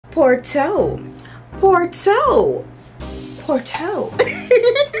Porto. Porto. Porto.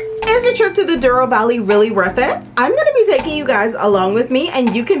 Is the trip to the Douro Valley really worth it? I'm gonna be taking you guys along with me,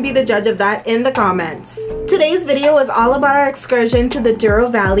 and you can be the judge of that in the comments. Today's video is all about our excursion to the Douro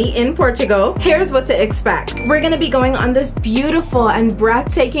Valley in Portugal. Here's what to expect. We're gonna be going on this beautiful and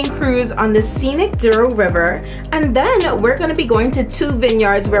breathtaking cruise on the scenic Douro River, and then we're gonna be going to 2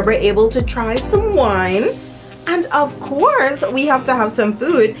 vineyards where we're able to try some wine. And of course, we have to have some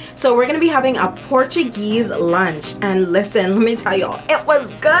food. So we're gonna be having a Portuguese lunch. And listen, let me tell y'all, it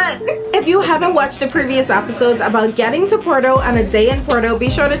was good. If you haven't watched the previous episodes about getting to Porto and a day in Porto,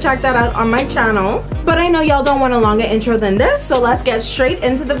 be sure to check that out on my channel. But I know y'all don't want a longer intro than this, so let's get straight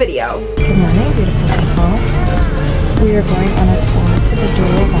into the video. Good morning, beautiful people. We are going on a tour to the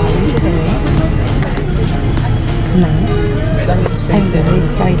Douro Valley today. Nice. I'm very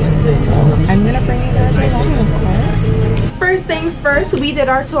excited, so I'm gonna bring you guys along, of course. First things first, we did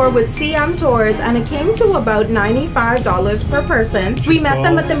our tour with CM Tours and it came to about $95 per person. We met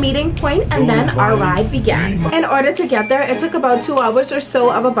them at the meeting point and then our ride began. In order to get there, it took about 2 hours or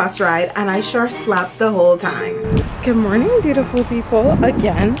so of a bus ride, and I sure slept the whole time. Good morning, beautiful people.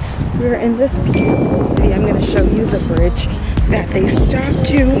 Again, we're in this beautiful city. I'm gonna show you the bridge that they stopped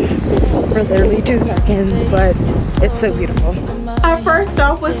to for literally 2 seconds, but it's so beautiful. Our first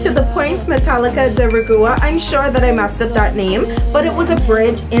stop was to the Ponte Metálica de Regua. I'm sure that I messed up that name, but it was a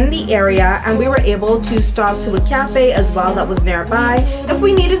bridge in the area, and we were able to stop to a cafe as well that was nearby if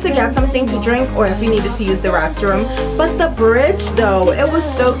we needed to get something to drink or if we needed to use the restroom. But the bridge though, it was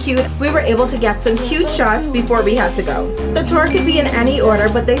so cute. We were able to get some cute shots before we had to go. The tour could be in any order,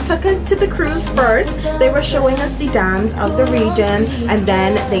 but they took us to the cruise first. They were showing us the dams of the region, and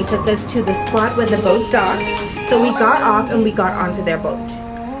then they took us to the spot where the boat docks. So we got off and we got onto their boat. Here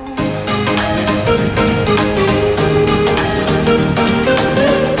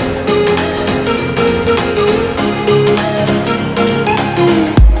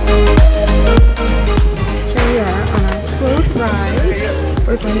we are on our boat ride.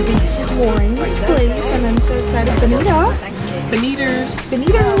 We're going to be touring the place, and I'm so excited. Benita. Benitas.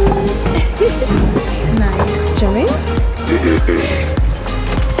 Benitas. Nice. Jimmy.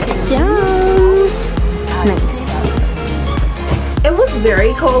 Yeah. Nice. It was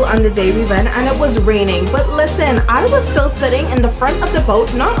very cold on the day we went and it was raining, but listen, I was still sitting in the front of the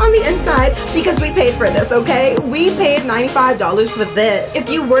boat, not on the inside, because we paid for this, okay? We paid $95 for this.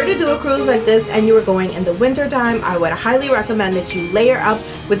 If you were to do a cruise like this and you were going in the winter time, I would highly recommend that you layer up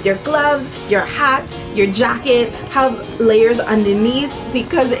with your gloves, your hat, your jacket, have layers underneath,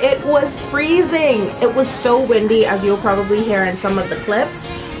 because it was freezing. It was so windy, as you'll probably hear in some of the clips,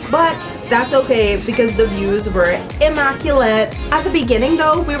 but that's okay because the views were immaculate. At the beginning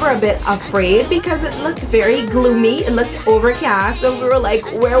though, we were a bit afraid because it looked very gloomy, it looked overcast, and we were like,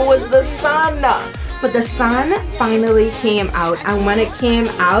 where was the sun? But the sun finally came out, and when it came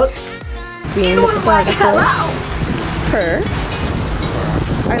out, Being it was like, hello! Her.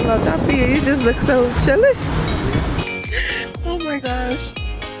 I love that for you. You just look so chilly. Oh my gosh.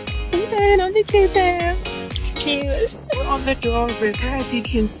 Okay, on the Quinta. We're on the Douro River, as you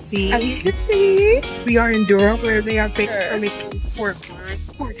can see. As you can see, we are in Douro, where they are famous for making pork wine.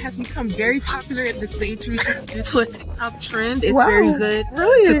 Pork has become very popular in the States recently due to a TikTok trend. It's very good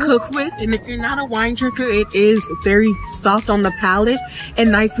to cook with, and if you're not a wine drinker, it is very soft on the palate and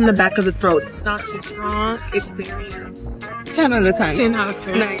nice in the back of the throat. It's not too strong. It's very 10 out of 10. 10 out of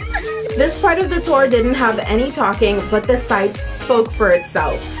 10. Nice. This part of the tour didn't have any talking, but the sights spoke for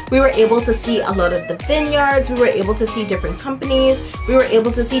itself. We were able to see a lot of the vineyards, we were able to see different companies, we were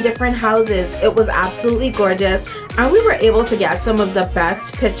able to see different houses. It was absolutely gorgeous, and we were able to get some of the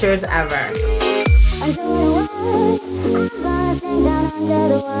best pictures ever.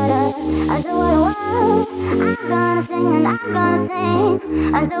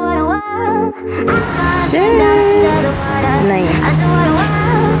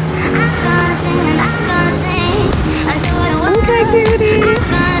 Okay, cutie.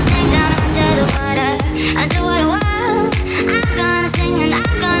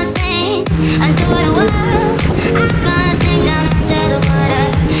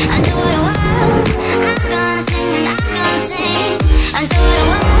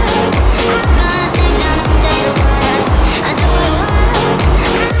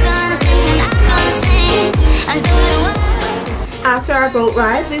 After our boat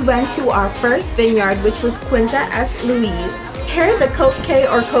ride, we went to our first vineyard, which was Quinta Luiz. Here, the Kopke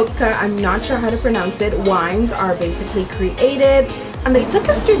or Kopka, I'm not sure how to pronounce it, wines are basically created, and they took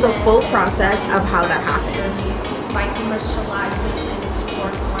us through the full process of how that happens. By commercializing and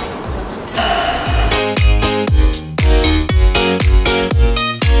exporting wines.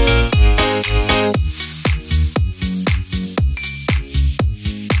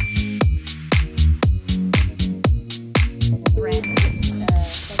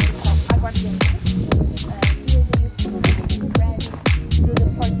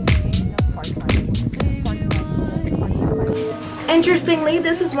 Interestingly,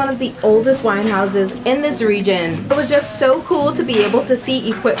 this is one of the oldest wine houses in this region. It was just so cool to be able to see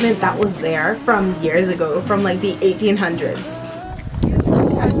equipment that was there from years ago, from like the 1800s.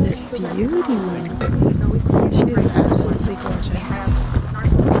 Look at this beauty. She is absolutely gorgeous.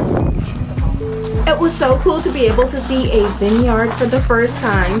 It was so cool to be able to see a vineyard for the first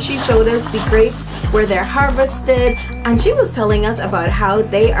time. She showed us the grapes where they're harvested, and she was telling us about how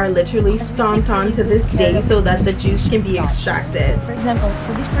they are literally stomped on to this day so that the juice can be extracted. For example,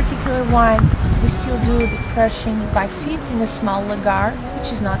 for this particular wine, we still do the crushing by feet in a small lagar,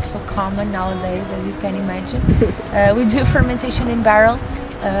 which is not so common nowadays, as you can imagine. We do fermentation in barrel.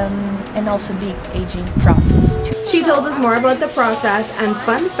 And also the aging process too. She told us more about the process, and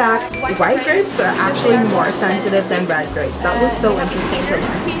fun fact, white grapes are actually more sensitive than red grapes. That was so interesting to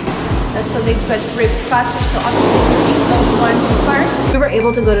learn. So they get ripped faster, so obviously we keep those ones first. We were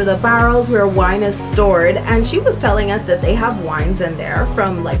able to go to the barrels where wine is stored, and she was telling us that they have wines in there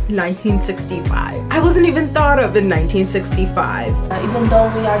from like 1965. I wasn't even thought of in 1965. Even though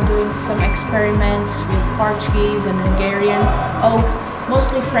we are doing some experiments with Portuguese and Hungarian oak,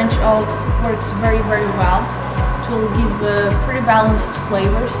 mostly French oak works very well. It will give pretty balanced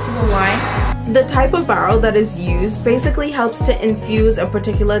flavors to the wine. The type of barrel that is used basically helps to infuse a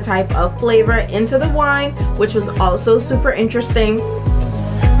particular type of flavor into the wine, which was also super interesting.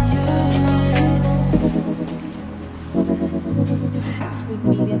 With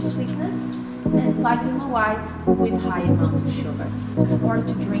medium sweetness and Lima white with high amount of sugar. It's important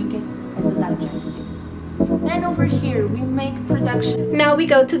to drink it as a digestive. Then over here we make production. Now we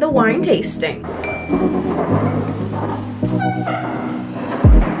go to the wine tasting.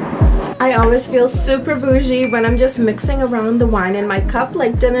 I always feel super bougie when I'm just mixing around the wine in my cup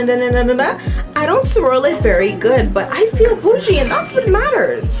like da-da-da-da-da-da. I don't swirl it very good, but I feel bougie, and that's what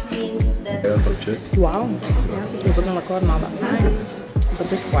matters. Wow. It wasn't recording all that time. But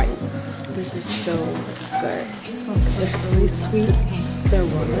this white, this is so good. It's really sweet. The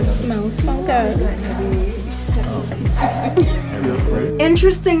aroma smells so good.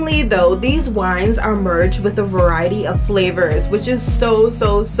 Interestingly though, these wines are merged with a variety of flavors, which is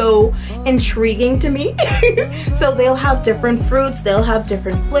so intriguing to me. So they'll have different fruits, they'll have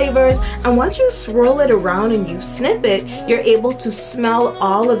different flavors, and once you swirl it around and you sniff it, you're able to smell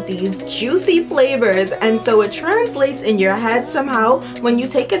all of these juicy flavors, and so it translates in your head somehow. When you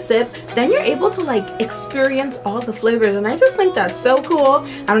take a sip, then you're able to like experience all the flavors, and I just think that's so cool.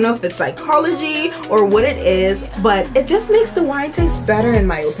 I don't know if it's psychology or what it is, but it just makes the wine taste better in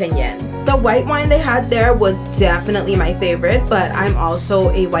my opinion. The white wine they had there was definitely my favorite, but I'm also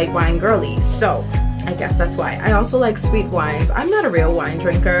a white wine girly, so I guess that's why. I also like sweet wines. I'm not a real wine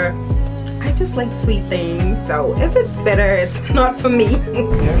drinker. I just like sweet things, so if it's bitter, it's not for me.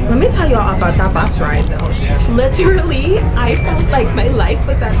 Let me tell y'all about that bus ride though. Literally, I felt like my life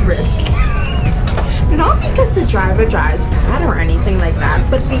was at risk. Not because the driver drives bad or anything like that,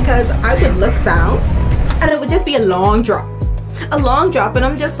 but because I would look down and it would just be a long drop, and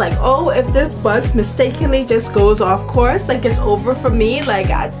I'm just like, oh, if this bus mistakenly just goes off course, like it's over for me. Like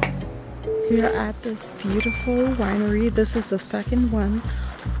We're at this beautiful winery. This is the second one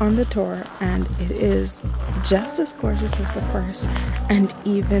on the tour, and it is just as gorgeous as the first and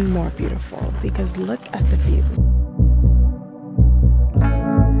even more beautiful because look at the view.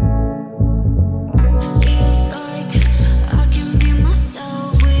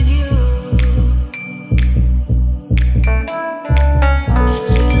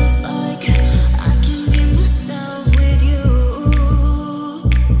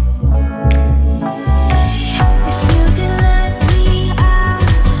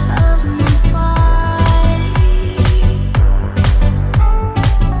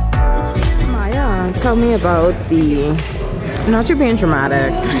 Tell me about the, not you being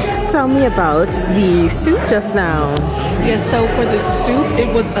dramatic, tell me about the soup just now. Yeah, so for the soup,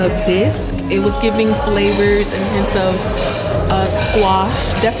 it was a bisque. It was giving flavors and hints of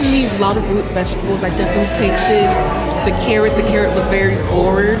squash. Definitely a lot of root vegetables. I definitely tasted the carrot. The carrot was very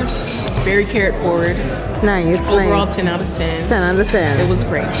forward, very carrot forward. Nice. Overall, nice. 10 out of 10. 10 out of 10. It was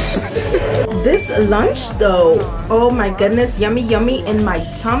great. This lunch though, oh my goodness, yummy in my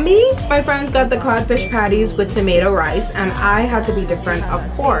tummy. My friends got the codfish patties with tomato rice, and I had to be different, of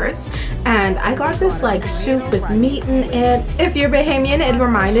course, and I got this like soup with meat in it. If you're Bahamian, it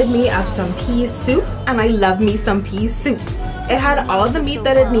reminded me of some pea soup, and I love me some pea soup. It had all the meat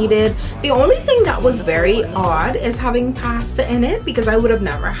that it needed. The only thing that was very odd is having pasta in it, because I would have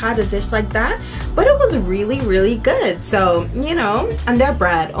never had a dish like that, but it was really good. So, you know, and their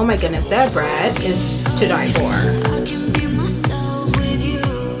bread, oh my goodness, their bread is to die for.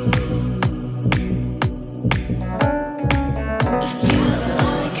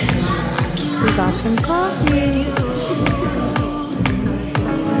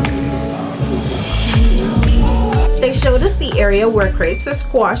 the area where grapes are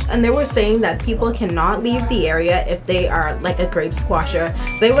squashed, and they were saying that people cannot leave the area if they are like a grape squasher.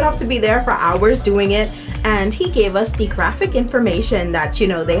 They would have to be there for hours doing it. And he gave us the graphic information that, you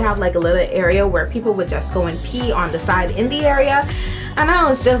know, they have like a little area where people would just go and pee on the side in the area. And I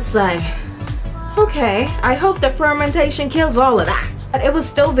was just like, okay, I hope the fermentation kills all of that. But it was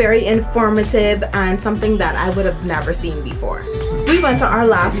still very informative and something that I would have never seen before. We went to our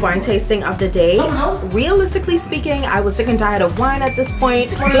last wine tasting of the day. Realistically speaking, I was sick and tired of wine at this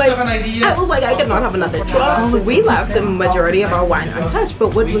point. Like, I was like, I could not have another drink. We left a majority of our wine untouched,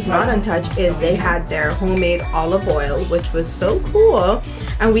 but what was not untouched is they had their homemade olive oil, which was so cool.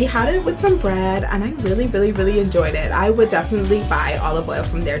 And we had it with some bread, and I really, really, really enjoyed it. I would definitely buy olive oil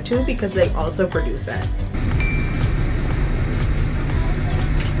from there too because they also produce it.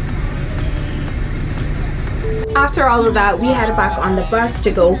 After all of that, we headed back on the bus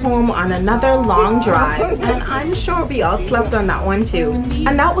to go home on another long drive, and I'm sure we all slept on that one too.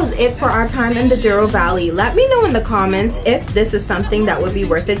 And that was it for our time in the Douro Valley. Let me know in the comments if this is something that would be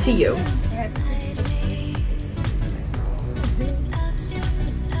worth it to you.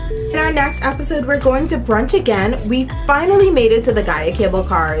 In our next episode, we're going to brunch again. We finally made it to the Gaia cable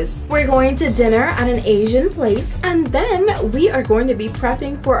cars. We're going to dinner at an Asian place, and then we are going to be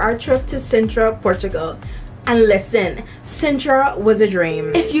prepping for our trip to Sintra, Portugal. And listen, Sintra was a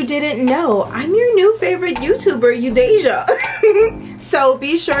dream. If you didn't know, I'm your new favorite YouTuber, Eudasia. So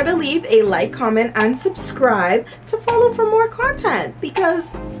be sure to leave a like, comment, and subscribe to follow for more content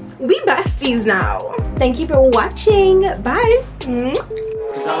because we besties now. Thank you for watching. Bye.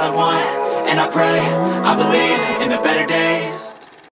 'Cause all I want, and I pray, I believe in the better days.